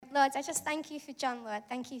Lord, I just thank you for John, Lord.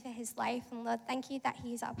 Thank you for his life. And Lord, thank you that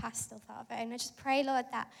he's our pastor, Father. And I just pray, Lord,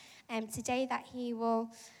 that today that he will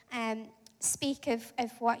speak of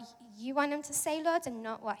what you want him to say, Lord, and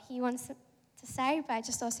not what he wants to say. But I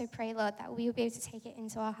just also pray, Lord, that we will be able to take it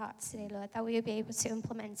into our hearts today, Lord, that we will be able to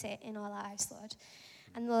implement it in our lives, Lord.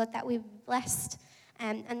 And Lord, that we will be blessed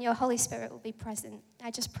and your Holy Spirit will be present.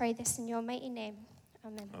 I just pray this in your mighty name.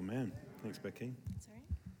 Amen. Amen. Thanks, Becky. Sorry.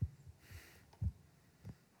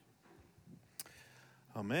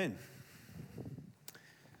 Amen.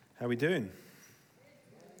 How are we doing?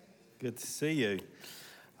 Good to see you.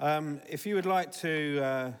 If you would like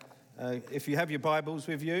to, if you have your Bibles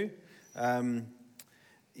with you,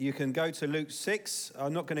 you can go to Luke 6.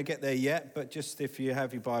 I'm not going to get there yet, but just if you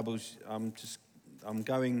have your Bibles, I'm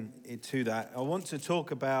going into that. I want to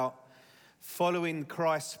talk about following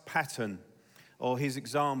Christ's pattern or his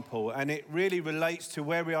example, and it really relates to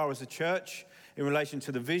where we are as a church in relation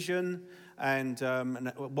to the vision and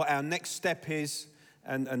what our next step is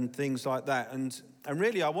and things like that. And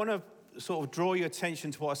really, I want to sort of draw your attention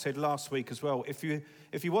to what I said last week as well. If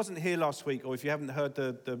you wasn't here last week, or if you haven't heard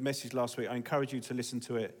the message last week, I encourage you to listen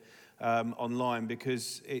to it online,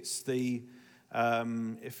 because it's the,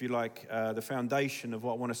 if you like, the foundation of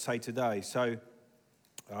what I want to say today. So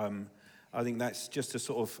I think that's just a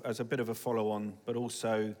sort of, as a bit of a follow-on, but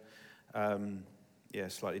also,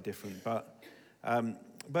 slightly different.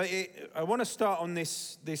 But I want to start on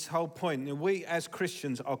this whole point. We as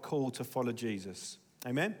Christians are called to follow Jesus.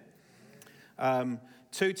 Amen?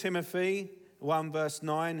 2 Timothy 1 verse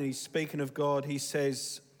 9, and he's speaking of God. He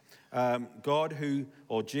says, God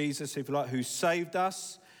or Jesus, if you like, who saved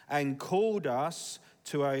us and called us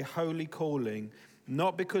to a holy calling,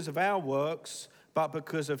 not because of our works, but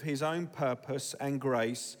because of his own purpose and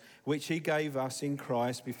grace, which he gave us in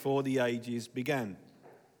Christ before the ages began.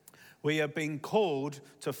 We have been called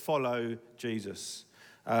to follow Jesus.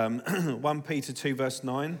 1 Peter 2 verse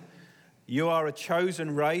 9, you are a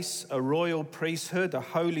chosen race, a royal priesthood, a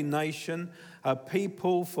holy nation, a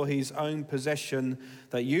people for his own possession,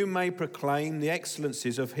 that you may proclaim the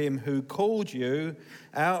excellencies of him who called you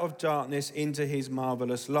out of darkness into his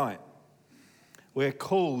marvelous light. We're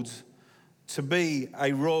called to be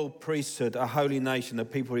a royal priesthood, a holy nation, a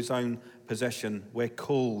people for his own possession. We're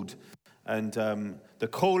called. And the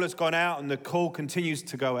call has gone out, and the call continues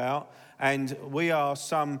to go out. And we are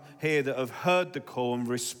some here that have heard the call and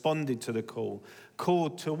responded to the call.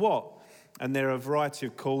 Called to what? And there are a variety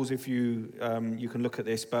of calls if you can look at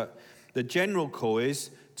this. But the general call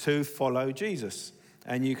is to follow Jesus.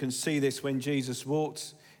 And you can see this when Jesus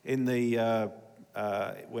walked in the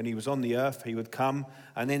when he was on the earth. He would come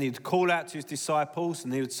and then he'd call out to his disciples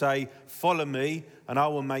and he would say, follow me and I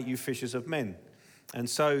will make you fishers of men. And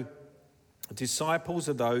so disciples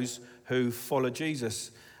are those who follow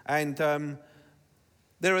Jesus. And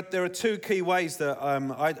there are two key ways that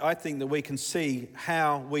I think that we can see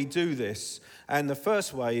how we do this. And the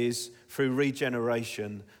first way is through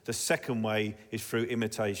regeneration. The second way is through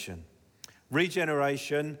imitation.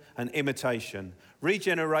 Regeneration and imitation.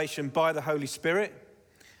 Regeneration by the Holy Spirit.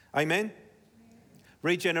 Amen?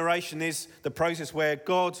 Regeneration is the process where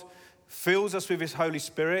God fills us with his Holy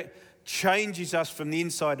Spirit, changes us from the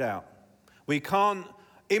inside out. We can't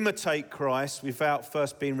imitate Christ without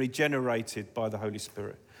first being regenerated by the Holy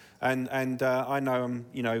Spirit. And I know,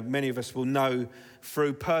 many of us will know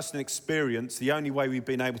through personal experience, the only way we've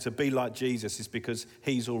been able to be like Jesus is because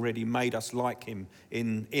he's already made us like him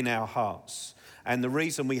in our hearts. And the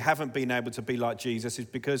reason we haven't been able to be like Jesus is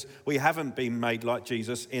because we haven't been made like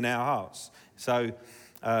Jesus in our hearts. So,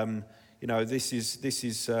 this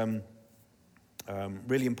is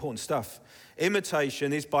really important stuff.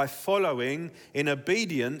 Imitation is by following in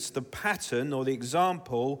obedience the pattern or the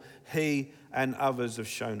example he and others have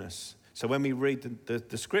shown us. So when we read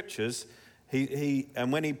the scriptures,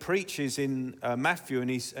 and when he preaches in Matthew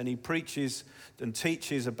and he preaches and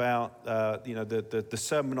teaches about the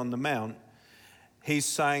Sermon on the Mount, he's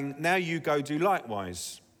saying, now you go do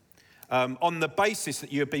likewise, on the basis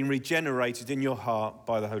that you have been regenerated in your heart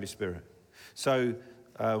by the Holy Spirit. So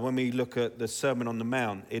when we look at the Sermon on the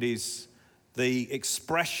Mount, it is the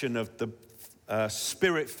expression of the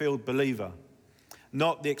Spirit-filled believer,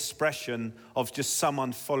 not the expression of just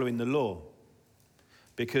someone following the law,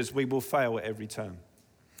 because we will fail at every turn.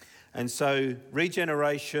 And so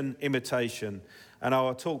regeneration, imitation, and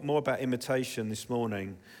I'll talk more about imitation this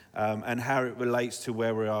morning and how it relates to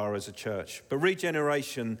where we are as a church. But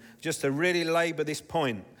regeneration, just to really labour this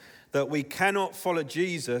point, that we cannot follow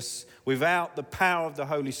Jesus without the power of the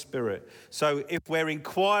Holy Spirit. So if we're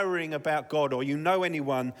inquiring about God, or you know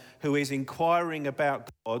anyone who is inquiring about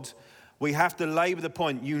God, we have to labour the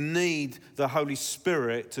point. You need the Holy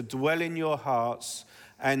Spirit to dwell in your hearts,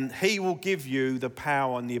 and he will give you the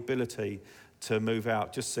power and the ability to move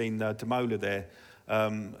out. Just seen Damola there.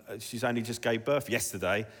 She's only just gave birth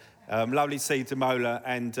yesterday. Lovely to see Damola,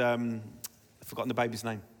 and I've forgotten the baby's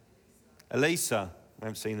name. Elisa. I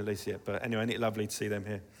haven't seen Elisa yet, but anyway, lovely to see them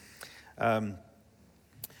here.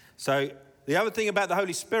 So the other thing about the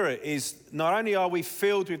Holy Spirit is not only are we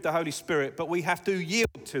filled with the Holy Spirit, but we have to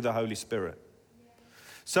yield to the Holy Spirit.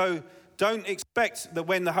 So don't expect that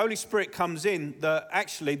when the Holy Spirit comes in, that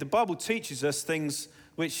actually the Bible teaches us things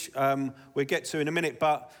which we'll get to in a minute,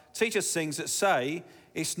 but teach us things that say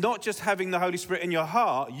it's not just having the Holy Spirit in your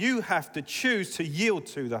heart. You have to choose to yield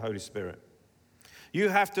to the Holy Spirit. You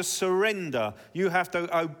have to surrender. You have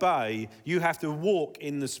to obey. You have to walk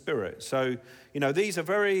in the Spirit. So, these are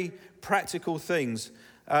very practical things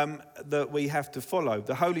that we have to follow.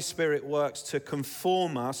 The Holy Spirit works to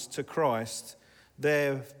conform us to Christ.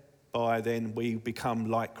 Thereby, then, we become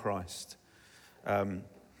like Christ.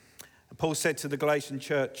 Paul said to the Galatian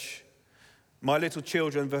church, "My little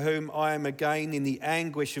children, for whom I am again in the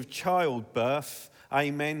anguish of childbirth,"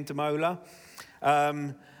 amen, Damola,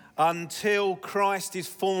 "until Christ is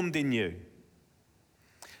formed in you."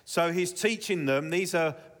 So he's teaching them, these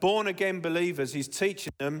are born-again believers, he's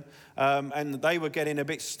teaching them, and they were getting a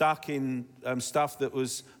bit stuck in stuff that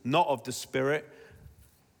was not of the Spirit.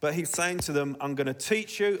 But he's saying to them, I'm going to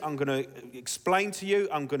teach you, I'm going to explain to you,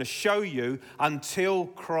 I'm going to show you until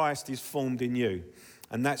Christ is formed in you.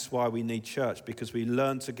 And that's why we need church, because we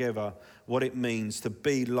learn together what it means to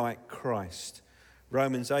be like Christ.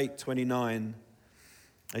 Romans 8:29.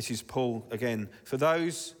 This is Paul again. "For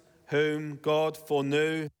those whom God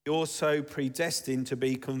foreknew, he also predestined to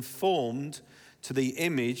be conformed to the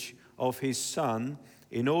image of his Son,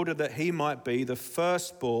 in order that he might be the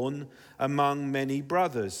firstborn among many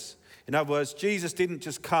brothers." In other words, Jesus didn't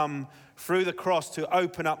just come through the cross to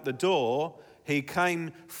open up the door. He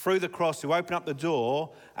came through the cross to open up the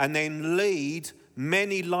door and then lead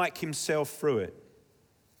many like himself through it.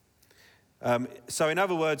 So in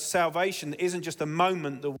other words, salvation isn't just a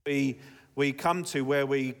moment that we come to where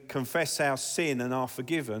we confess our sin and are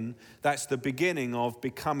forgiven. That's the beginning of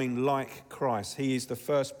becoming like Christ. He is the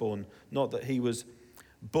firstborn, not that he was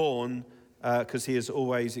born because he has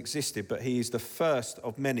always existed, but he is the first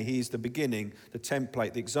of many. He is the beginning, the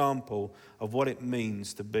template, the example of what it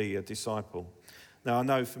means to be a disciple. Now, I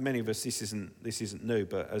know for many of us this isn't new,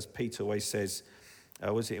 but as Peter always says,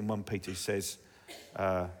 was it in 1 Peter, he says,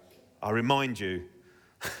 I remind you,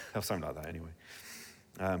 or something like that anyway.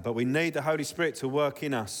 But we need the Holy Spirit to work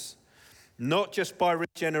in us, not just by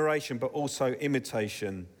regeneration, but also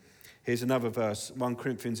imitation. Here's another verse, 1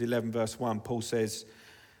 Corinthians 11, verse 1. Paul says,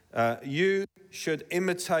 "You should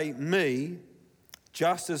imitate me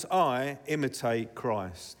just as I imitate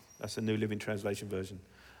Christ." That's a New Living Translation version.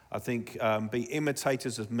 I think, be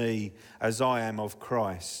imitators of me as I am of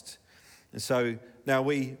Christ. And so now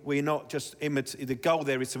we're not just the goal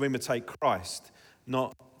there is to imitate Christ.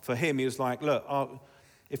 Not for him, he was like, look,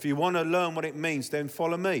 if you want to learn what it means, then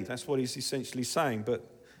follow me. That's what he's essentially saying. But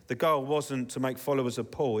the goal wasn't to make followers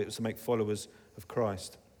of Paul, it was to make followers of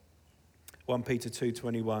Christ. 1 Peter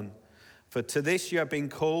 2:21. "For to this you have been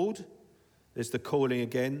called," there's the calling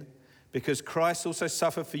again, "because Christ also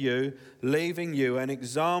suffered for you, leaving you an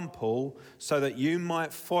example so that you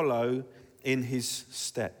might follow in his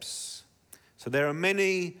steps." So there are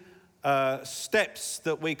many steps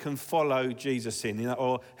that we can follow Jesus in,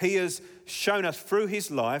 or he has shown us through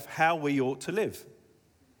his life how we ought to live.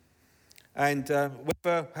 And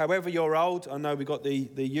however you're old, I know we've got the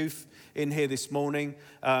youth in here this morning,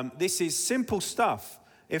 this is simple stuff.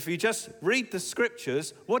 If you just read the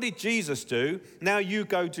scriptures, what did Jesus do? Now you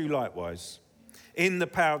go do likewise in the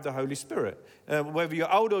power of the Holy Spirit. Whether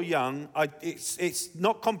you're old or young, it's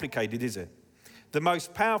not complicated, is it? The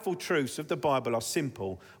most powerful truths of the Bible are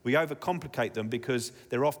simple. We overcomplicate them because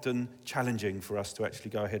they're often challenging for us to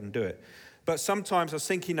actually go ahead and do it. But sometimes I was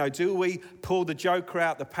thinking, do we pull the joker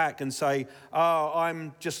out the pack and say,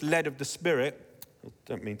 I'm just led of the Spirit. I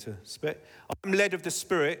don't mean to spit. I'm led of the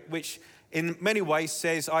Spirit, which in many ways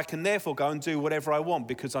says I can therefore go and do whatever I want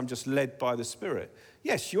because I'm just led by the Spirit.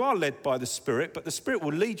 Yes, you are led by the Spirit, but the Spirit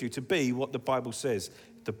will lead you to be what the Bible says.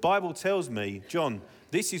 The Bible tells me, John,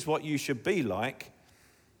 this is what you should be like,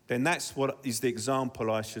 then that's what is the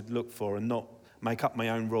example I should look for and not make up my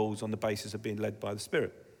own rules on the basis of being led by the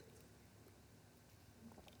Spirit.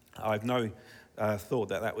 I've no thought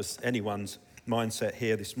that was anyone's mindset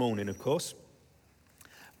here this morning, of course.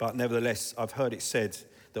 But nevertheless, I've heard it said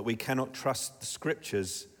that we cannot trust the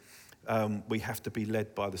scriptures. We have to be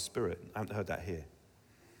led by the Spirit. I haven't heard that here.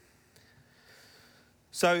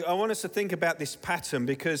 So I want us to think about this pattern,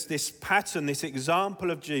 because this pattern, this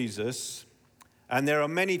example of Jesus, and there are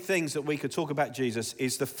many things that we could talk about Jesus,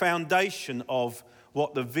 is the foundation of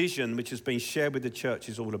what the vision which has been shared with the church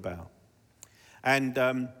is all about.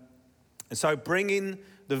 And so bringing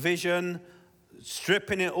the vision,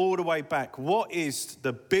 stripping it all the way back, what is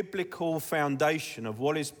the biblical foundation of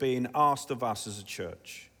what is being asked of us as a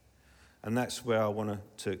church? And that's where I want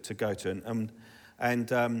to go to.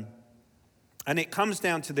 And it comes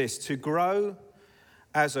down to this: to grow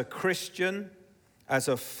as a Christian, as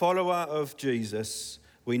a follower of Jesus,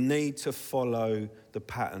 we need to follow the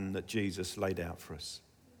pattern that Jesus laid out for us.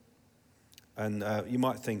 And you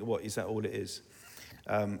might think, what, is that all it is?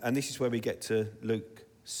 And this is where we get to Luke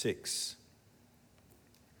 6.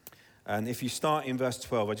 And if you start in verse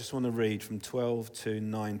 12, I just want to read from 12 to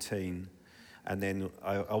 19. And then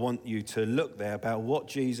I want you to look there about what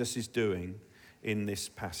Jesus is doing in this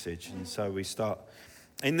passage. And so we start.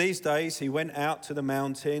 In these days, he went out to the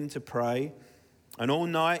mountain to pray, and all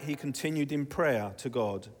night he continued in prayer to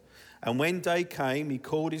God. And when day came, he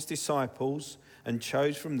called his disciples and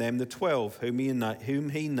chose from them the 12, whom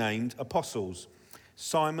he named apostles: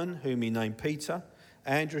 Simon, whom he named Peter,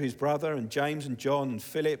 Andrew his brother, and James and John and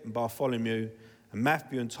Philip and Bartholomew, and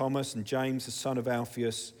Matthew and Thomas, and James the son of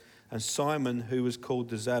Alphaeus, and Simon who was called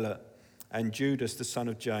the Zealot, and Judas the son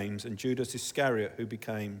of James, and Judas Iscariot, who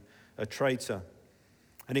became a traitor.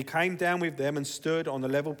 And he came down with them and stood on a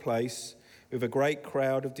level place with a great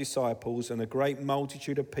crowd of disciples and a great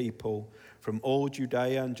multitude of people from all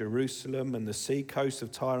Judea and Jerusalem and the sea coast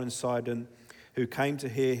of Tyre and Sidon, who came to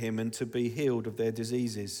hear him and to be healed of their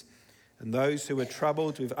diseases. And those who were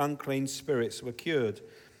troubled with unclean spirits were cured.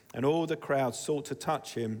 And all the crowd sought to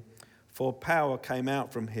touch him, for power came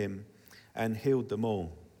out from him and healed them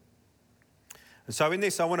all. And so in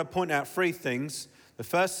this, I want to point out three things. The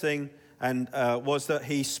first thing was that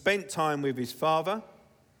he spent time with his Father.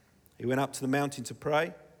 He went up to the mountain to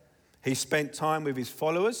pray. He spent time with his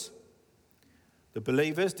followers, the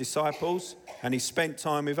believers, disciples, and he spent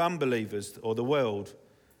time with unbelievers, or the world,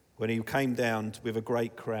 when he came down with a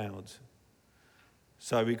great crowd.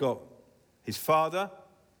 So we got his Father,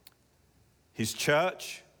 his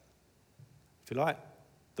church, if you like,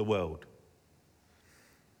 the world.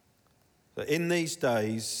 But in these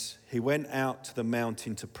days, he went out to the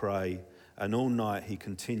mountain to pray, and all night he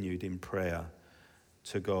continued in prayer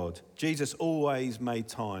to God. Jesus always made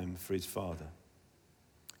time for his Father.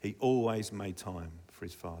 He always made time for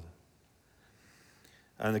his Father.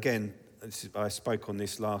 And again, I spoke on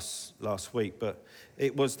this last week, but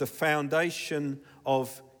it was the foundation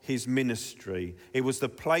of his ministry. It was the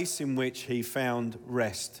place in which he found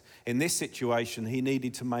rest. In this situation, he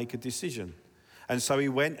needed to make a decision. And so he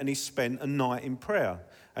went and he spent a night in prayer.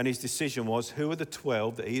 And his decision was, who are the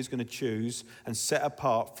 12 that he is going to choose and set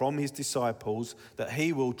apart from his disciples that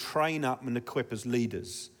he will train up and equip as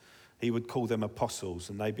leaders? He would call them apostles,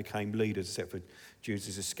 and they became leaders, except for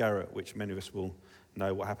Judas Iscariot, which many of us will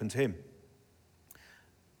know what happened to him.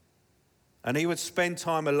 And he would spend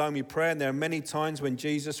time alone with prayer. And there are many times when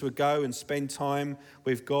Jesus would go and spend time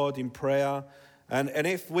with God in prayer. And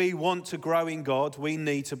if we want to grow in God, we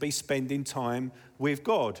need to be spending time with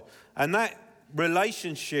God. And that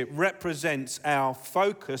relationship represents our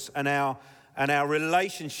focus and our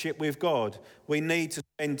relationship with God. We need to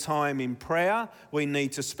spend time in prayer. We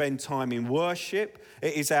need to spend time in worship.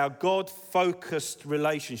 It is our God-focused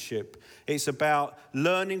relationship. It's about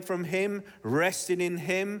learning from him, resting in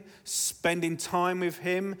him, spending time with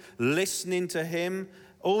him, listening to him,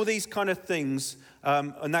 all these kind of things.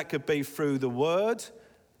 And that could be through the word,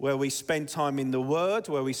 where we spend time in the word,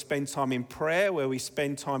 where we spend time in prayer, where we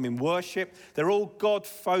spend time in worship. They're all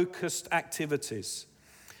God-focused activities.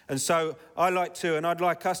 And so I'd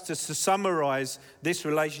like us to summarize this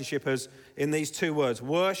relationship as in these two words: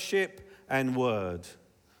 worship and word.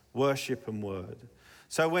 Worship and word.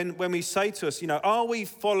 So when we say to us, are we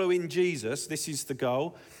following Jesus? This is the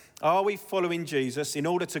goal. Are we following Jesus? In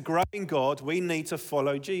order to grow in God, we need to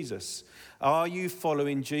follow Jesus. Are you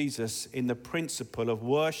following Jesus in the principle of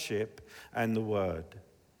worship and the word?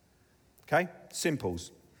 Okay?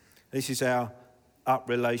 Simples. This is our up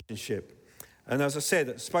relationship. And as I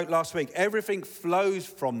said, I spoke last week, everything flows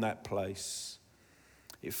from that place.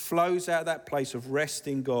 It flows out of that place of rest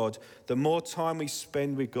in God. The more time we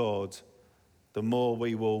spend with God, the more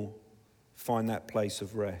we will find that place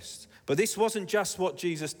of rest. But this wasn't just what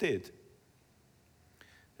Jesus did.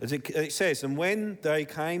 As it says, and when day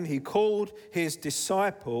came, he called his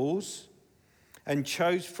disciples and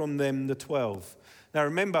chose from them the 12. Now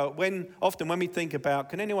remember, often when we think about,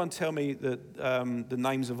 can anyone tell me the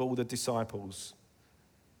names of all the disciples?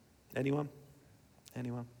 Anyone?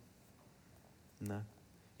 Anyone? No.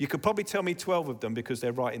 You could probably tell me 12 of them because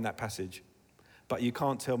they're right in that passage. But you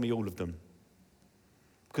can't tell me all of them.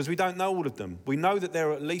 Because we don't know all of them. We know that there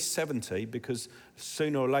are at least 70 because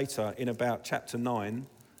sooner or later, in about chapter 9,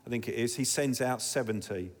 I think it is, he sends out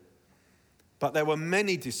 70. But there were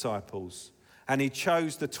many disciples, and he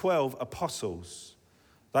chose the 12 apostles.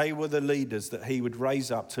 They were the leaders that he would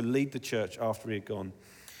raise up to lead the church after he had gone.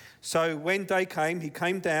 So when day came, he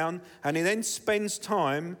came down, and he then spends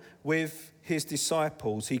time with his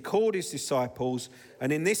disciples. He called his disciples,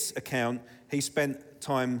 and in this account, he spent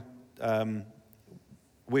time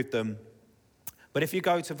with them. But if you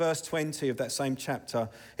go to verse 20 of that same chapter,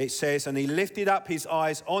 it says, and he lifted up his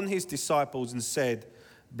eyes on his disciples and said,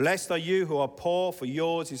 blessed are you who are poor, for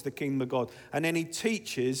yours is the kingdom of God. And then he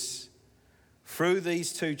teaches through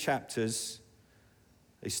these two chapters,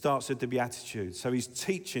 he starts with the Beatitudes. So he's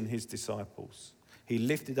teaching his disciples. He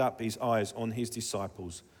lifted up his eyes on his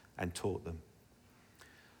disciples and taught them.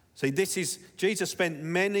 See, this is, Jesus spent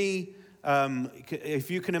many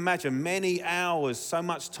if you can imagine, many hours, so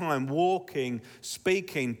much time walking,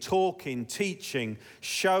 speaking, talking, teaching,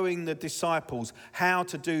 showing the disciples how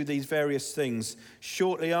to do these various things.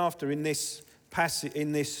 Shortly after, in this passage,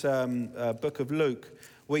 in this book of Luke,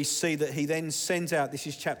 we see that he then sends out, this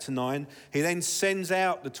is chapter 9, he then sends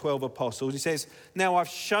out the 12 apostles. He says, now I've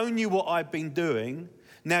shown you what I've been doing.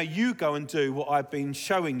 Now you go and do what I've been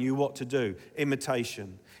showing you what to do,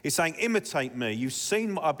 imitation. He's saying, imitate me. You've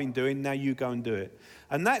seen what I've been doing, now you go and do it.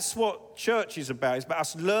 And that's what church is about. It's about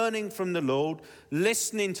us learning from the Lord,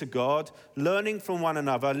 listening to God, learning from one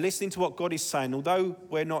another, listening to what God is saying. Although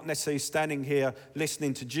we're not necessarily standing here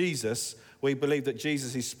listening to Jesus, we believe that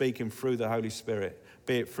Jesus is speaking through the Holy Spirit,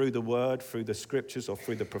 be it through the word, through the scriptures, or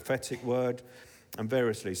through the prophetic word, and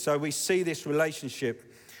variously. So we see this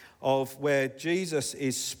relationship of where Jesus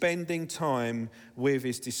is spending time with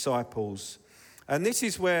his disciples. And this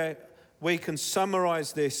is where we can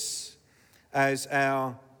summarize this as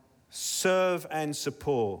our serve and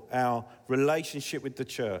support, our relationship with the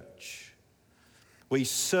church. We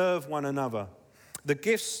serve one another. The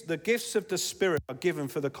gifts of the Spirit are given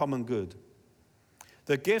for the common good.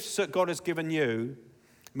 The gifts that God has given you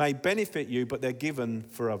may benefit you, but they're given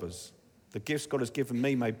for others. The gifts God has given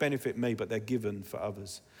me may benefit me, but they're given for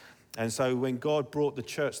others. And so when God brought the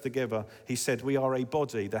church together, he said, we are a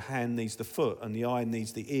body. The hand needs the foot and the eye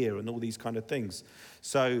needs the ear and all these kind of things.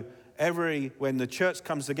 So when the church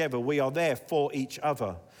comes together, we are there for each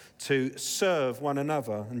other to serve one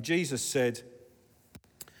another. And Jesus said,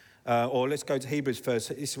 or let's go to Hebrews first.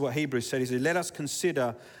 This is what Hebrews said. He said, let us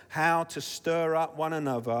consider how to stir up one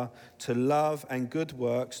another to love and good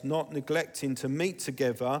works, not neglecting to meet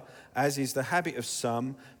together, as is the habit of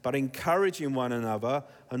some, but encouraging one another,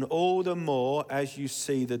 and all the more as you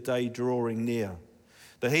see the day drawing near.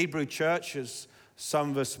 The Hebrew church, as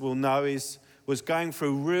some of us will know, was going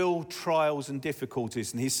through real trials and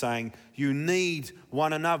difficulties. And he's saying, you need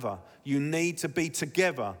one another. You need to be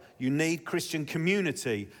together. You need Christian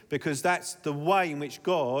community, because that's the way in which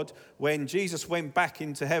God, when Jesus went back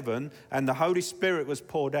into heaven and the Holy Spirit was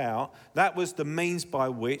poured out, that was the means by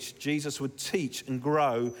which Jesus would teach and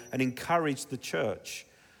grow and encourage the church.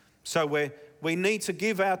 So we need to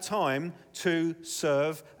give our time to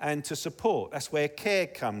serve and to support. That's where care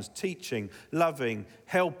comes, teaching, loving,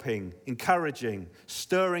 helping, encouraging,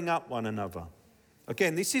 stirring up one another.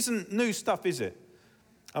 Again, this isn't new stuff, is it?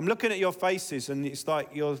 I'm looking at your faces and it's like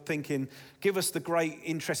you're thinking, give us the great,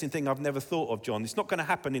 interesting thing I've never thought of, John. It's not going to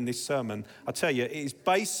happen in this sermon. I tell you, it is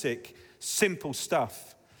basic, simple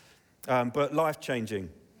stuff, but life-changing.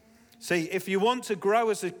 See, if you want to grow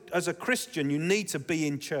as a Christian, you need to be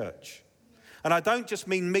in church. And I don't just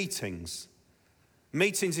mean meetings.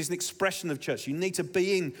 Meetings is an expression of church. You need to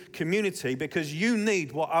be in community because you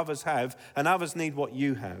need what others have and others need what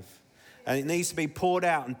you have. And it needs to be poured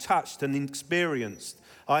out and touched and experienced.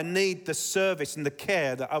 I need the service and the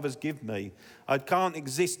care that others give me. I can't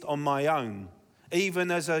exist on my own.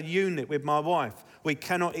 Even as a unit with my wife, we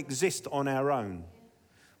cannot exist on our own.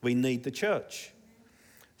 We need the church.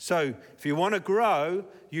 So if you want to grow,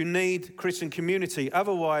 you need Christian community.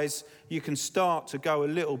 Otherwise, you can start to go a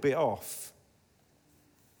little bit off.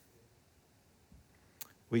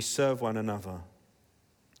 We serve one another.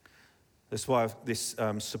 That's why this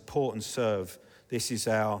support and serve, this is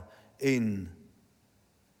our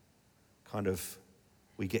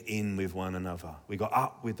we get in with one another. We got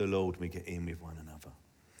up with the Lord, we get in with one another.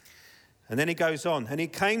 And then he goes on, and he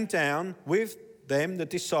came down with them, the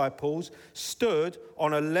disciples, stood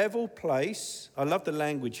on a level place. I love the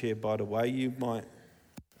language here, by the way. You might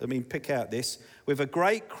pick out this. With a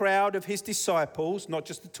great crowd of his disciples, not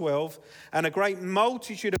just the 12, and a great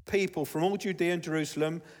multitude of people from all Judea and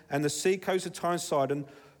Jerusalem and the seacoast of Tyre and Sidon,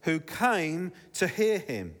 who came to hear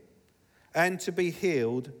him and to be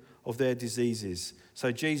healed of their diseases.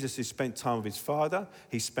 So Jesus has spent time with his Father,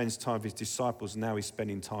 he spends time with his disciples, and now he's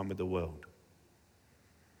spending time with the world.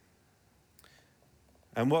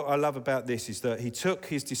 And what I love about this is that he took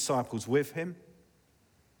his disciples with him.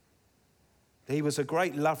 He was a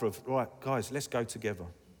great lover of, right, guys, let's go together.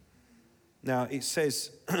 Now, it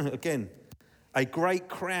says, again, a great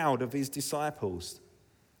crowd of his disciples.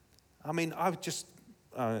 I mean,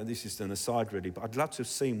 this is an aside really, but I'd love to have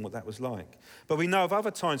seen what that was like. But we know of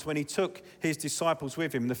other times when he took his disciples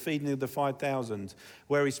with him, the feeding of the 5,000,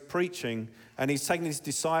 where he's preaching and he's taking his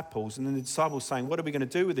disciples, and then the disciples saying, what are we going to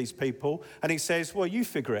do with these people? And he says, well, you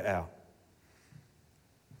figure it out.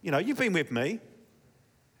 You know, you've been with me.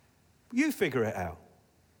 You figure it out.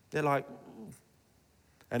 They're like, ooh.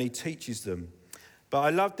 And he teaches them. But I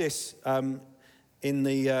love this so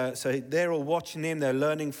they're all watching him, they're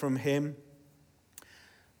learning from him.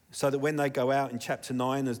 So that when they go out in chapter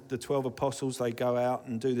 9, as the 12 apostles, they go out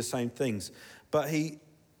and do the same things. But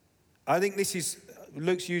I think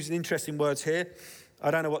Luke's using interesting words here.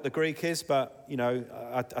 I don't know what the Greek is, but, you know,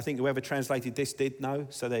 I think whoever translated this did know.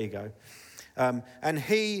 So there you go. And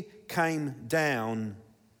he came down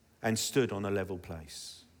and stood on a level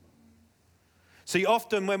place. See,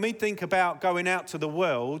 often when we think about going out to the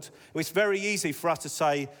world, it's very easy for us to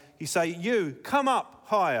say, you come up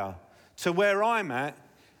higher to where I'm at,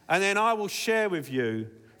 and then I will share with you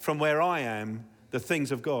from where I am the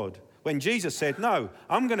things of God. When Jesus said, no,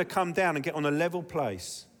 I'm going to come down and get on a level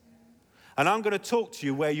place. And I'm going to talk to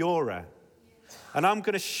you where you're at. And I'm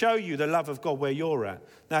going to show you the love of God where you're at.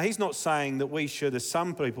 Now, he's not saying that we should, as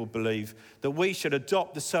some people believe, that we should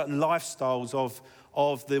adopt the certain lifestyles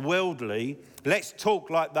of the worldly. Let's talk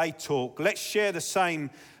like they talk. Let's share the same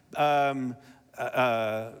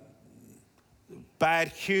bad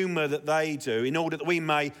humour that they do in order that we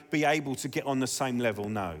may be able to get on the same level.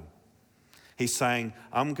 No. He's saying,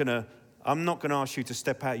 I'm not going to ask you to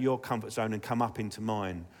step out of your comfort zone and come up into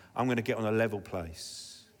mine. I'm going to get on a level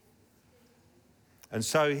place. And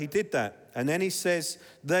so he did that. And then he says,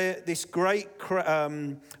 this great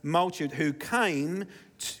multitude who came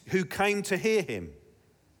to hear him.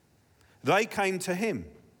 They came to him.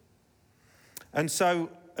 And so,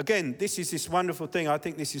 again, this is this wonderful thing. I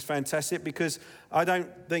think this is fantastic because I don't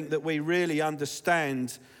think that we really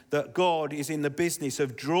understand that God is in the business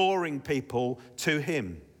of drawing people to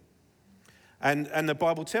him. And the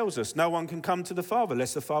Bible tells us no one can come to the Father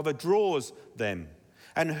unless the Father draws them.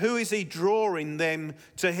 And who is he drawing them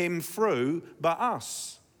to him through but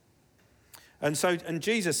us? And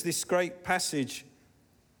Jesus, this great passage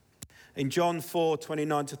in John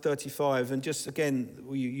 4:29-35, and just again,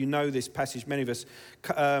 you know this passage, many of us,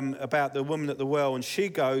 about the woman at the well, and she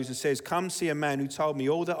goes and says, come see a man who told me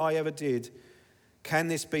all that I ever did. Can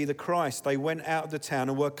this be the Christ? They went out of the town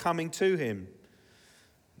and were coming to him.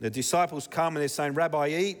 The disciples come and they're saying, Rabbi,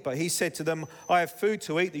 eat. But he said to them, I have food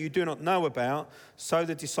to eat that you do not know about. So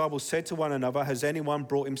the disciples said to one another, has anyone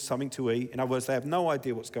brought him something to eat? In other words, they have no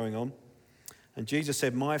idea what's going on. And Jesus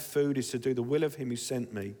said, my food is to do the will of him who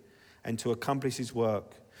sent me and to accomplish his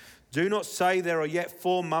work. Do not say there are yet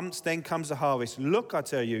 4 months, then comes the harvest. Look, I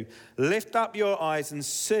tell you, lift up your eyes and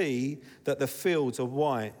see that the fields are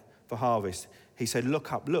white for harvest. He said,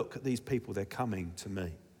 look up, look at these people, they're coming to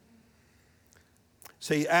me.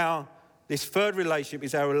 See, this third relationship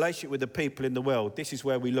is our relationship with the people in the world. This is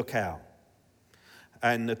where we look out.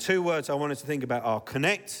 And the 2 words I wanted to think about are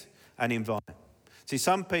connect and invite. See,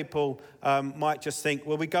 some people might just think,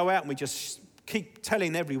 well, we go out and we just keep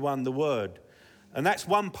telling everyone the word. And that's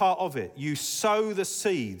one part of it. You sow the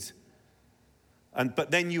seed, but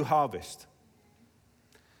then you harvest.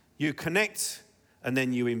 You connect and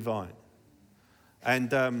then you invite.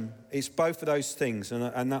 And it's both of those things,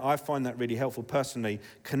 and I find that really helpful personally.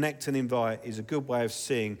 Connect and invite is a good way of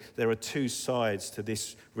seeing there are 2 sides to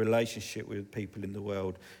this relationship with people in the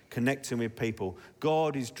world. Connecting with people.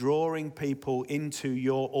 God is drawing people into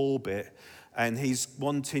your orbit, and he's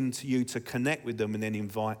wanting you to connect with them and then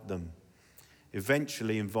invite them.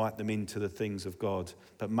 Eventually invite them into the things of God,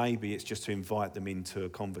 but maybe it's just to invite them into a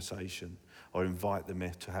conversation or invite them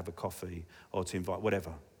to have a coffee or to invite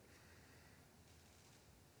whatever.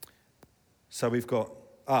 So we've got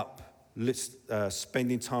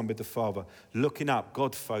spending time with the Father, looking up,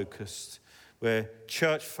 God-focused. We're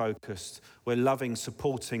church-focused. We're loving,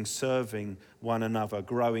 supporting, serving one another,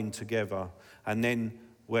 growing together. And then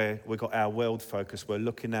where we've got our world focus. We're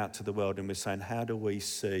looking out to the world and we're saying, how do we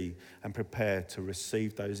see and prepare to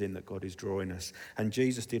receive those in that God is drawing us? And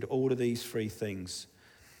Jesus did all of these three things.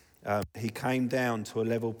 He came down to a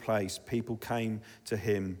level place. People came to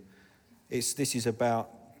him. This is about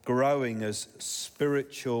growing as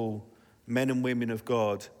spiritual men and women of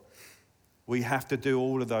God. We have to do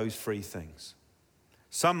all of those three things.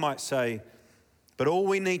 Some might say, but all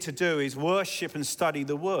we need to do is worship and study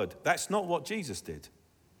the word. That's not what Jesus did.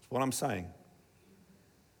 That's what I'm saying.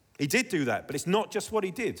 He did do that, but it's not just what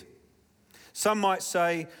he did. Some might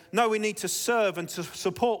say, no, we need to serve and to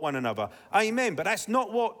support one another. Amen, but that's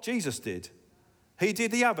not what Jesus did. He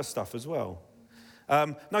did the other stuff as well.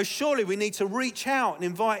 No, surely we need to reach out and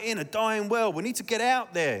invite in a dying world. We need to get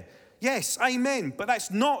out there. Yes, amen, but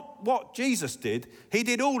that's not what Jesus did. He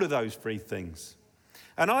did all of those three things.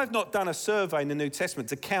 And I've not done a survey in the New Testament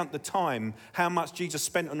to count the time, how much Jesus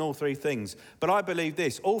spent on all three things. But I believe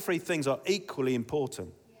this, all three things are equally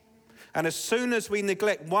important. And as soon as we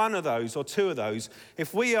neglect one of those or two of those,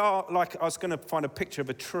 if we are like, I was going to find a picture of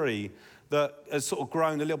a tree that has sort of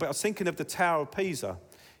grown a little bit. I was thinking of the Tower of Pisa.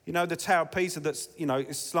 You know, the Tower of Pisa that's,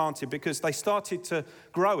 is slanted because they started to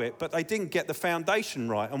grow it, but they didn't get the foundation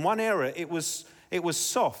right. And one area, it was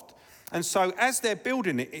soft. And so as they're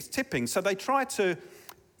building it, it's tipping. So they tried to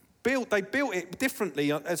they built it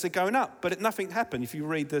differently as they're going up, but nothing happened. If you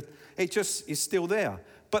read it just is still there.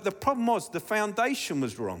 But the problem was the foundation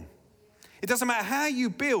was wrong. It doesn't matter how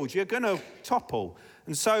you build, you're going to topple.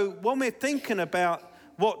 And so when we're thinking about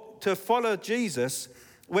what to follow Jesus,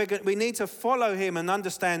 we need to follow him and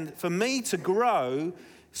understand, for me to grow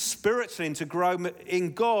spiritually and to grow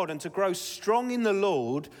in God and to grow strong in the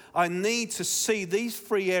Lord, I need to see these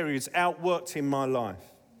three areas outworked in my life.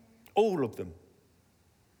 All of them.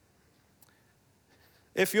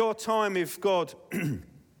 If your time with God,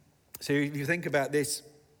 so if you think about this,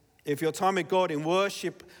 if your time with God in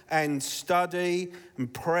worship and study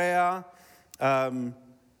and prayer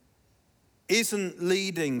isn't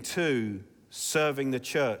leading to serving the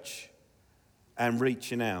church and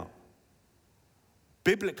reaching out,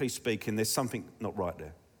 biblically speaking, there's something not right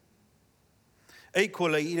there.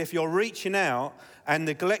 Equally, if you're reaching out and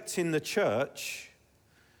neglecting the church,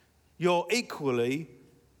 you're equally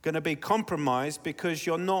going to be compromised because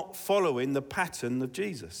you're not following the pattern of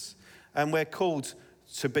Jesus. And we're called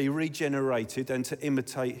to be regenerated and to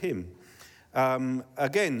imitate him.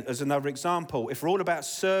 Again, as another example, if we're all about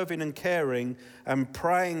serving and caring and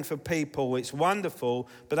praying for people, it's wonderful,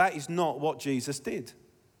 but that is not what Jesus did.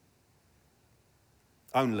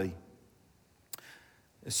 Only.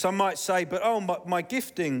 Some might say, but my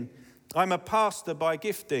gifting, I'm a pastor by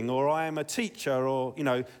gifting, or I am a teacher, or,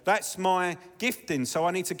 that's my gifting, so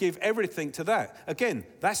I need to give everything to that. Again,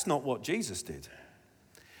 that's not what Jesus did.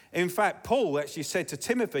 In fact, Paul actually said to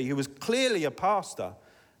Timothy, who was clearly a pastor,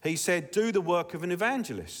 he said, do the work of an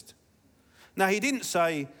evangelist. Now, he didn't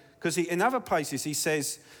say, because in other places he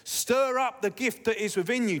says, stir up the gift that is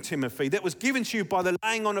within you, Timothy, that was given to you by the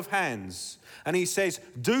laying on of hands. And he says,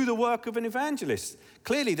 do the work of an evangelist.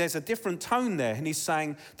 Clearly, there's a different tone there. And he's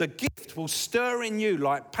saying the gift will stir in you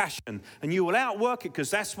like passion, and you will outwork it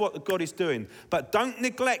because that's what God is doing. But don't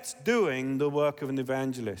neglect doing the work of an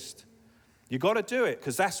evangelist. You've got to do it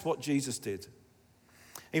because that's what Jesus did.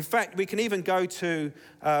 In fact, we can even go to,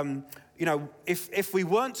 if we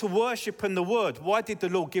weren't to worship in the word, why did the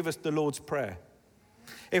Lord give us the Lord's Prayer?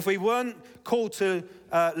 If we weren't called to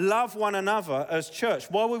love one another as church,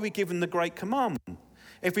 why were we given the Great Commandment?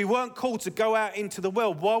 If we weren't called to go out into the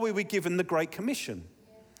world, why were we given the Great Commission?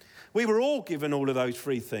 We were all given all of those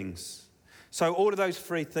three things. So all of those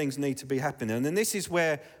three things need to be happening. And then this is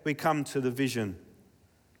where we come to the vision.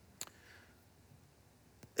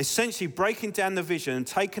 Essentially breaking down the vision and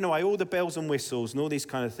taking away all the bells and whistles and all these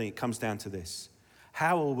kind of things, it comes down to this.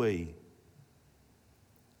 How are we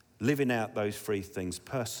living out those three things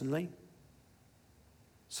personally?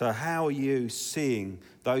 So how are you seeing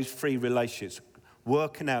those three relationships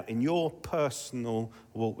working out in your personal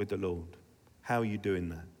walk with the Lord? How are you doing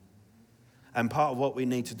that? And part of what we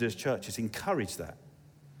need to do as church is encourage that.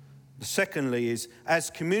 Secondly is, as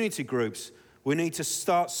community groups, we need to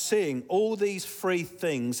start seeing all these three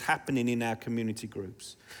things happening in our community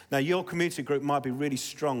groups. Now, your community group might be really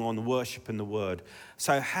strong on worship and the word.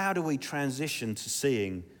 So how do we transition to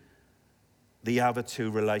seeing the other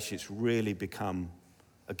two relationships really become,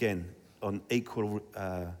 again, on equal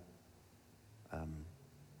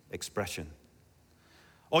expression?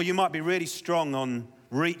 Or you might be really strong on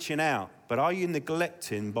reaching out, but are you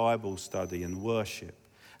neglecting Bible study and worship?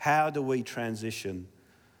 How do we transition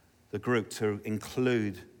the group to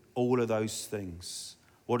include all of those things?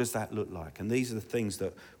 What does that look like? And these are the things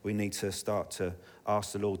that we need to start to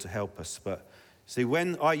ask the Lord to help us. But see,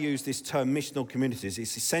 when I use this term missional communities,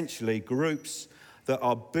 it's essentially groups that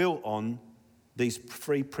are built on these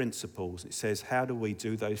 3 principles. It says, how do we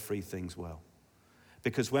do those 3 things well?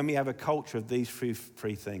 Because when we have a culture of these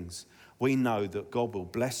three things, we know that God will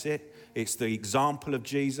bless it. It's the example of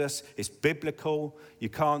Jesus. It's biblical. You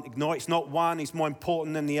can't ignore it. It's not one. It's more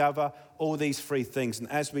important than the other. All these 3 things. And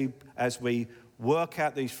as we work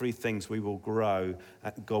out these 3 things, we will grow.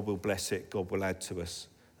 And God will bless it. God will add to us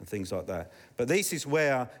and things like that. But this is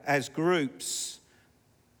where, as groups,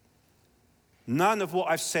 none of what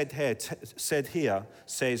I've said here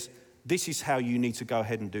says this is how you need to go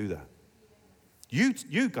ahead and do that. You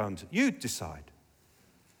decide.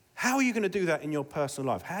 How are you going to do that in your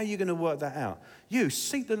personal life? How are you going to work that out? You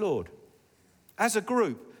seek the Lord. As a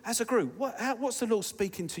group, what's the Lord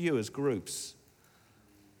speaking to you as groups?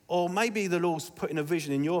 Or maybe the Lord's putting a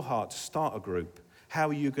vision in your heart to start a group. How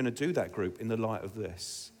are you going to do that group in the light of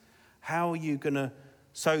this? How are you going to...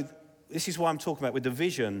 So this is why I'm talking about with the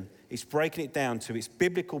vision. It's breaking it down to its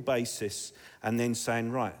biblical basis and then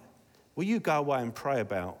saying, right, will you go away and pray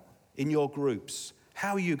about in your groups,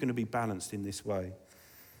 how are you going to be balanced in this way?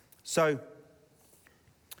 So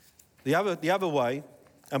the other way,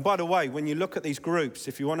 and by the way, when you look at these groups,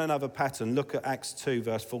 if you want another pattern, look at Acts 2,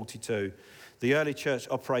 verse 42. The early church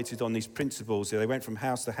operated on these principles. They went from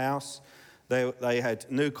house to house. They had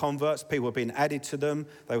new converts. People were being added to them.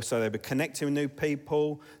 They were connecting with new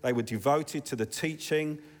people. They were devoted to the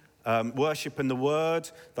teaching, worshiping the word.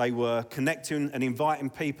 They were connecting and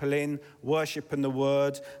inviting people in, worshiping the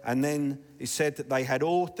word. And then it said that they had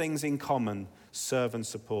all things in common, serve and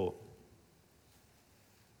support.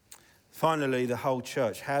 Finally, the whole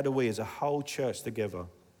church. How do we as a whole church together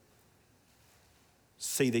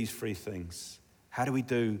see these 3 things? How do we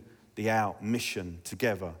do the out mission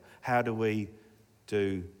together? How do we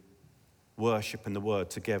do worship and the word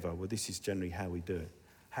together? Well, this is generally how we do it.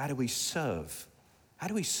 How do we serve? How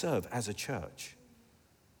do we serve as a church?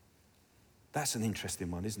 That's an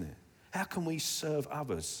interesting one, isn't it? How can we serve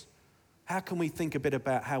others? How can we think a bit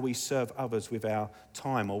about how we serve others with our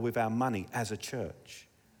time or with our money as a church?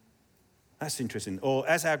 That's interesting. Or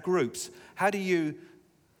as our groups, how do you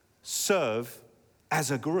serve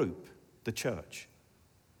as a group, the church?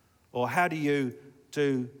 Or how do you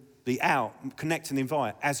do the out, connect and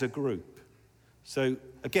invite as a group? So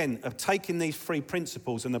again, of taking these 3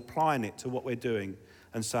 principles and applying it to what we're doing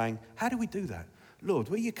and saying, how do we do that? Lord,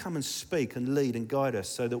 will you come and speak and lead and guide us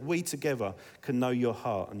so that we together can know your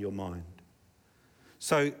heart and your mind?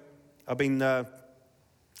 So I've been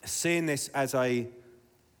seeing this as a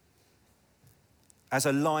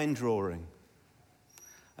line drawing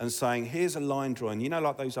and saying, here's a line drawing. You know,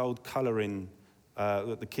 like those old colouring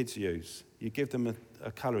that the kids use. You give them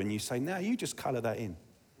a colour and you say, now you just colour that in.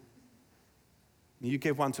 You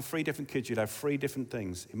give one to 3 different kids, you'd have 3 different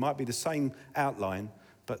things. It might be the same outline,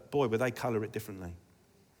 but boy, would they colour it differently.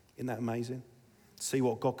 Isn't that amazing? See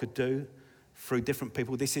what God could do through different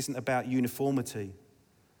people. This isn't about uniformity.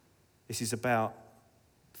 This is about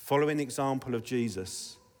following the example of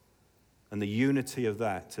Jesus and the unity of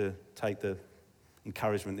that to take the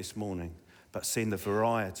encouragement this morning, but seeing the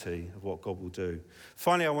variety of what God will do.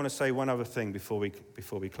 Finally, I want to say one other thing before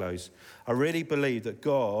we close. I really believe that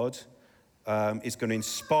God is going to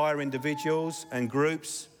inspire individuals and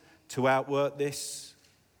groups to outwork this.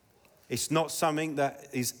 It's not something that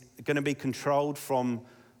is going to be controlled from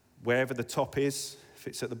wherever the top is, if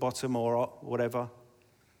it's at the bottom or whatever.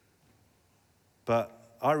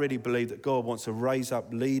 But I really believe that God wants to raise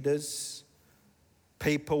up leaders,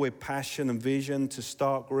 people with passion and vision to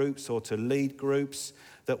start groups or to lead groups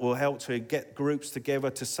that will help to get groups together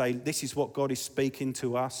to say, this is what God is speaking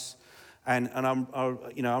to us. And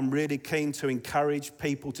I'm really keen to encourage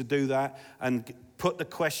people to do that and put the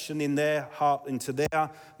question in their heart, into their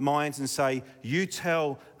minds and say, you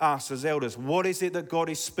tell us as elders, what is it that God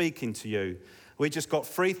is speaking to you? We just got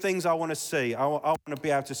 3 things I want to see. I want to be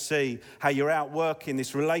able to see how you're out working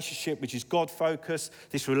this relationship which is God-focused,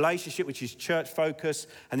 this relationship which is church-focused,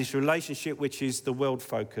 and this relationship which is the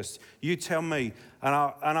world-focused. You tell me. And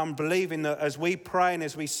I'm believing that as we pray and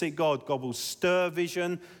as we seek God, God will stir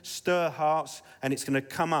vision, stir hearts, and it's going to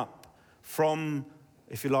come up from,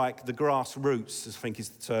 if you like, the grassroots, I think is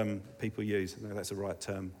the term people use. I know that's the right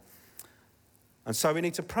term. And so we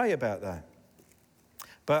need to pray about that.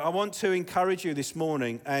 But I want to encourage you this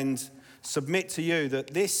morning and submit to you that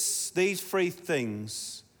these 3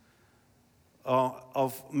 things are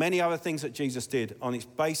of many other things that Jesus did. On its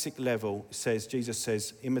basic level, Jesus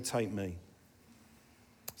says, imitate me.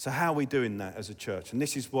 So how are we doing that as a church? And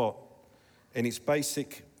this is what in its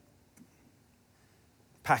basic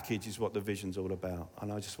package is what the vision's all about.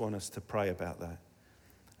 And I just want us to pray about that.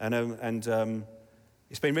 And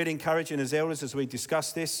it's been really encouraging as elders as we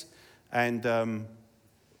discuss this. And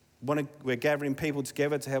we're gathering people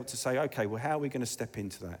together to help to say, okay, well, how are we going to step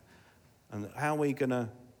into that? And how are we going to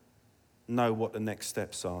know what the next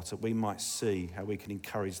steps are so we might see how we can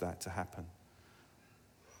encourage that to happen?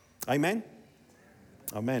 Amen?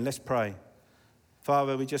 Amen. Let's pray.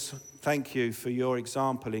 Father, we just thank you for your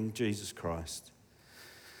example in Jesus Christ.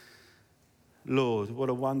 Lord, what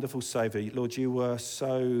a wonderful Saviour. Lord, you were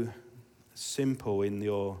so simple in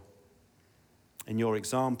your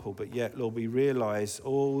example, but yet, Lord, we realise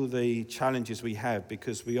all the challenges we have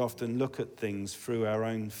because we often look at things through our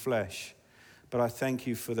own flesh. But I thank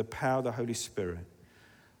you for the power of the Holy Spirit.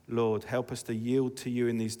 Lord, help us to yield to you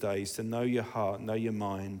in these days, to know your heart, know your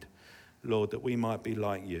mind, Lord, that we might be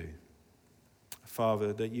like you.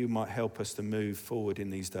 Father, that you might help us to move forward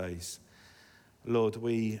in these days. Lord,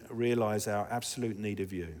 we realise our absolute need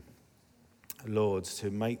of you, Lord, to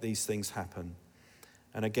make these things happen.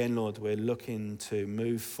 And again, Lord, we're looking to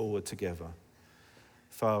move forward together.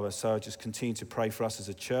 Father, so I just continue to pray for us as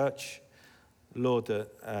a church. Lord, that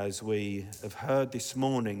as we have heard this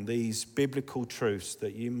morning, these biblical truths,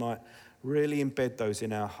 that you might really embed those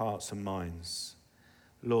in our hearts and minds.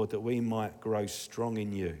 Lord, that we might grow strong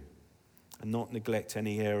in you and not neglect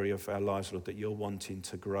any area of our lives, Lord, that you're wanting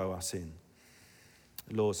to grow us in.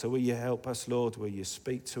 Lord, so will you help us, Lord? Will you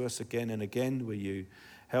speak to us again and again? Will you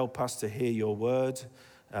help us to hear your word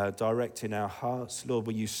direct in our hearts? Lord,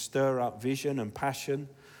 will you stir up vision and passion,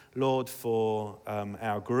 Lord, for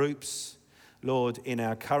our groups, Lord, in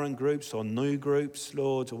our current groups or new groups,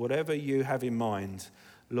 Lord, or whatever you have in mind.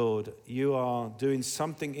 Lord, you are doing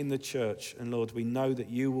something in the church, and Lord, we know that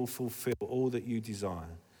you will fulfill all that you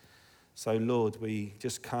desire. So, Lord, we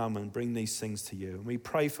just come and bring these things to you, and we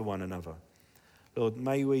pray for one another. Lord,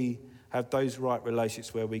 may we have those right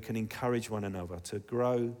relationships where we can encourage one another to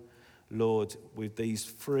grow, Lord, with these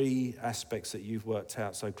three aspects that you've worked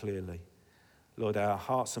out so clearly. Lord, our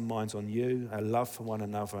hearts and minds on you, our love for one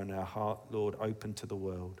another, and our heart, Lord, open to the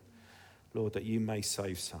world. Lord, that you may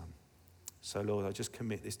save some. So, Lord, I just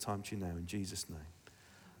commit this time to you now in Jesus' name.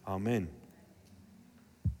 Amen.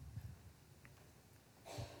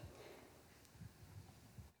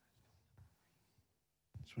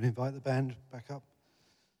 Shall we invite the band back up?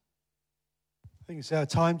 I think it's our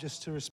time just to respond.